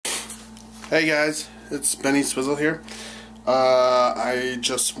Hey guys, it's BennySwizzle here. I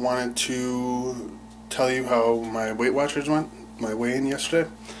just wanted to tell you how my Weight Watchers went, my weigh-in yesterday.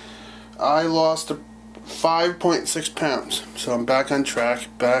 I lost 5.6 pounds, so I'm back on track,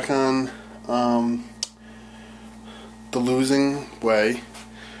 back on the losing way.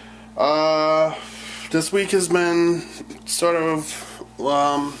 This week has been sort of,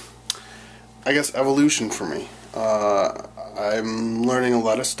 I guess, evolution for me. I'm learning a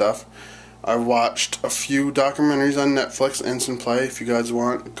lot of stuff. I've watched a few documentaries on Netflix, Instant Play. If you guys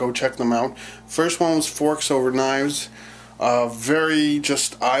want, go check them out. First one was Forks Over Knives. Very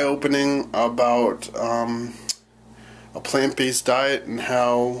just eye-opening about a plant-based diet and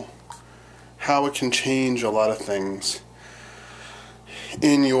how it can change a lot of things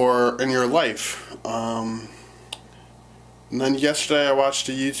in your life. And then yesterday I watched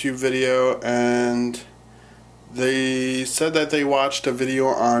a YouTube video and they said that they watched a video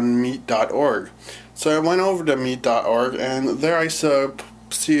on meat.org. So I went over to meat.org and there I see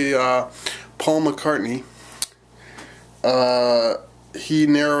Paul McCartney. He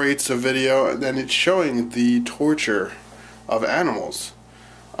narrates a video and then it's showing the torture of animals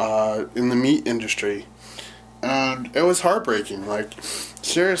in the meat industry. And it was heartbreaking. Like,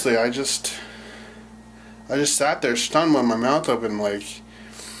 seriously, I just sat there stunned with my mouth open, like,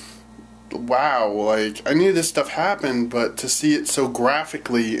 wow, like, I knew this stuff happened, but to see it so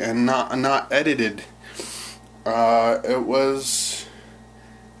graphically and not edited, it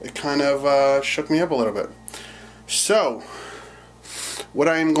kind of shook me up a little bit. So, what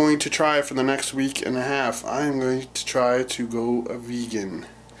I am going to try for the next week and a half, I am going to try to go vegan.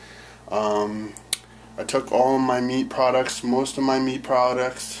 I took all of my meat products, most of my meat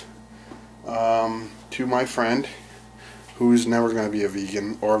products, to my friend, who's never going to be a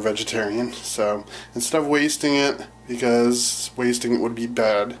vegan or a vegetarian. So instead of wasting it, because wasting it would be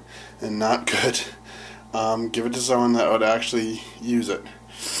bad and not good, give it to someone that would actually use it.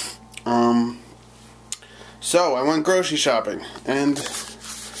 So I went grocery shopping, and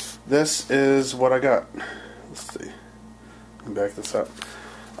this is what I got. Let's see. Let me back this up.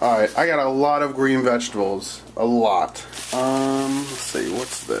 Alright, I got a lot of green vegetables. A lot. Let's see,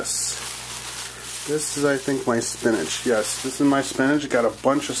 what's this? This is, I think, my spinach. Yes, this is my spinach. I got a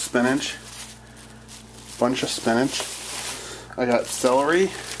bunch of spinach. I got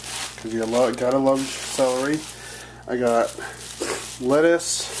celery, because you gotta love celery. I got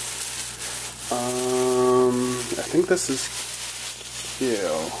lettuce. I think this is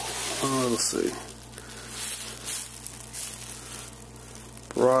kale. Let's see.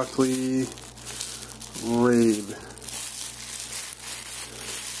 Broccoli, rabe.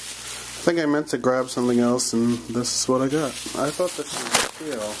 I think I meant to grab something else, and this is what I got. I thought this was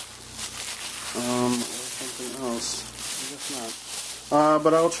kale. Or something else. I guess not.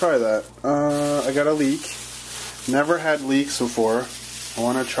 But I'll try that. I got a leek. Never had leeks before. I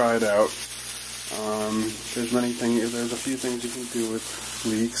want to try it out. There's a few things you can do with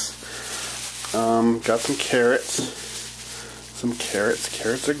leeks. Got some carrots.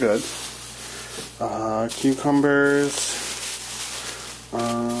 Carrots are good. Cucumbers.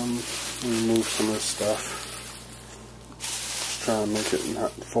 Remove some of this stuff. Just trying to make it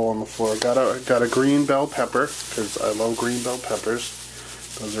not fall on the floor. Got a green bell pepper, because I love green bell peppers.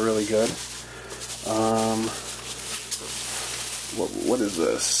 Those are really good. What is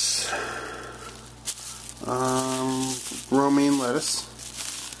this? Romaine lettuce.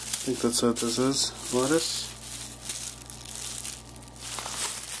 I think that's what this is. Lettuce.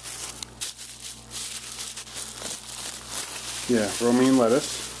 Yeah, romaine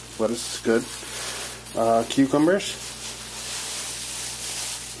lettuce. Lettuce is good. Cucumbers.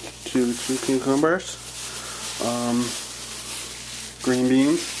 Two cucumbers. Green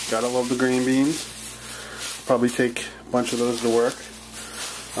beans. Gotta love the green beans. Probably take a bunch of those to work.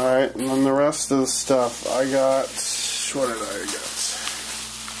 Alright, and then the rest of the stuff. I got, what did I get?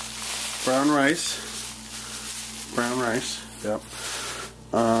 Brown rice. Yep.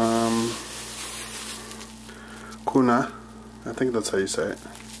 Kuna. I think that's how you say it.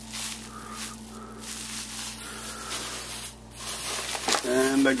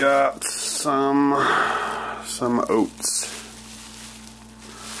 And I got some oats.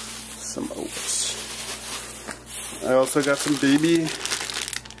 I also got some baby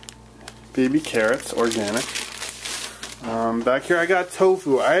carrots, organic. Back here I got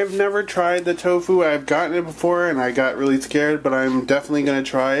tofu. I have never tried the tofu. I've gotten it before and I got really scared, but I'm definitely going to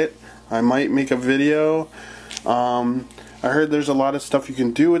try it. I might make a video. I heard there's a lot of stuff you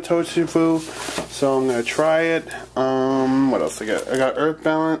can do with tofu, so I'm going to try it. What else I got? I got Earth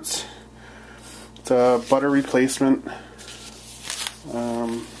Balance. It's a butter replacement.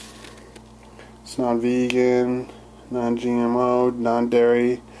 It's non-vegan, non-GMO,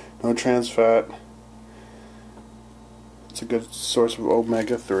 non-dairy, no trans fat. It's a good source of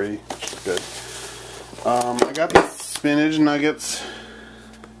omega-3, which is good. I got the spinach nuggets.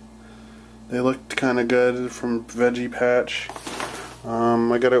 They looked kind of good from Veggie Patch.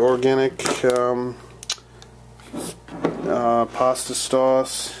 I got an organic pasta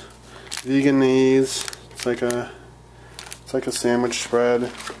sauce, veganese. It's like a sandwich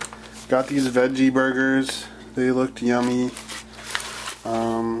spread. Got these veggie burgers. They looked yummy.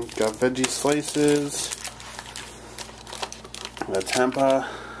 Got veggie slices. Got tempeh.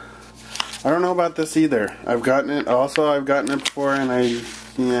 I don't know about this either. I've gotten it before, and I,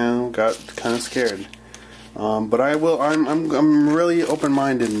 got kind of scared. But I will. I'm really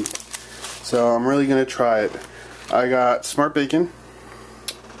open-minded, so I'm really gonna try it. I got smart bacon.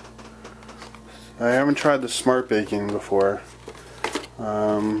 I haven't tried the smart bacon before.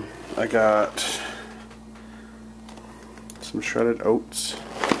 I got some shredded oats.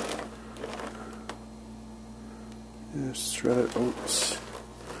 There's shredded oats.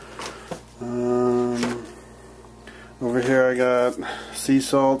 Over here I got sea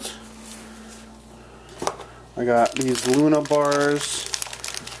salt. I got these Luna bars.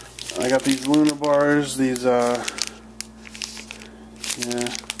 These, because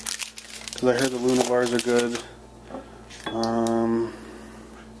I heard the Luna bars are good.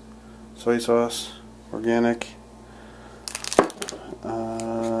 Soy sauce, organic.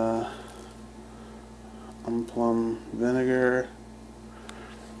 Plum vinegar.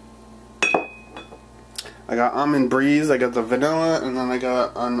 I got almond breeze. I got the vanilla, and then I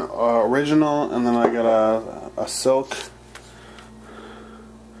got an original, and then I got a silk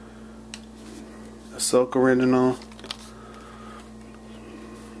original.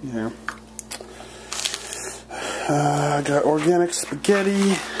 Yeah. I got organic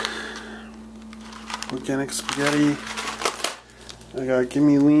spaghetti. I got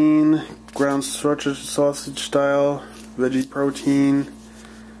Gimme Lean, ground sausage style, veggie protein.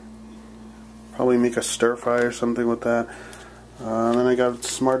 Probably make a stir fry or something with that. Then I got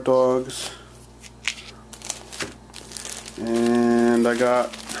Smart Dogs. And I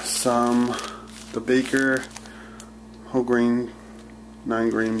got the Baker whole grain,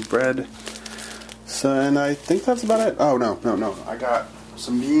 9-grain bread. So, and I think that's about it. Oh, no. I got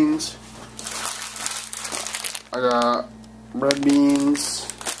some beans. I got red beans,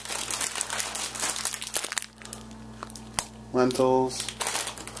 lentils,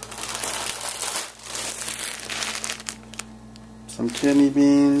 some kidney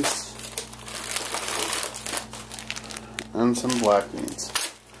beans, and some black beans.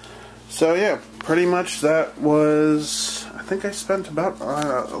 So yeah, pretty much that was, I think I spent about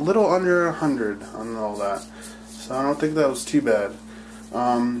a little under 100 on all that. So I don't think that was too bad.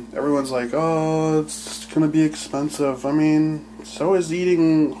 Everyone's like, oh, it's gonna be expensive. I mean, so is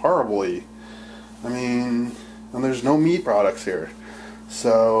eating horribly. I mean, and there's no meat products here.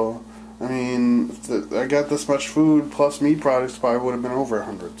 So, I mean, if I got this much food plus meat products, probably would have been over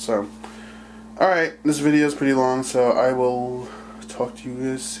 100. So, alright, this video is pretty long, so I will talk to you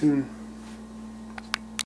guys soon.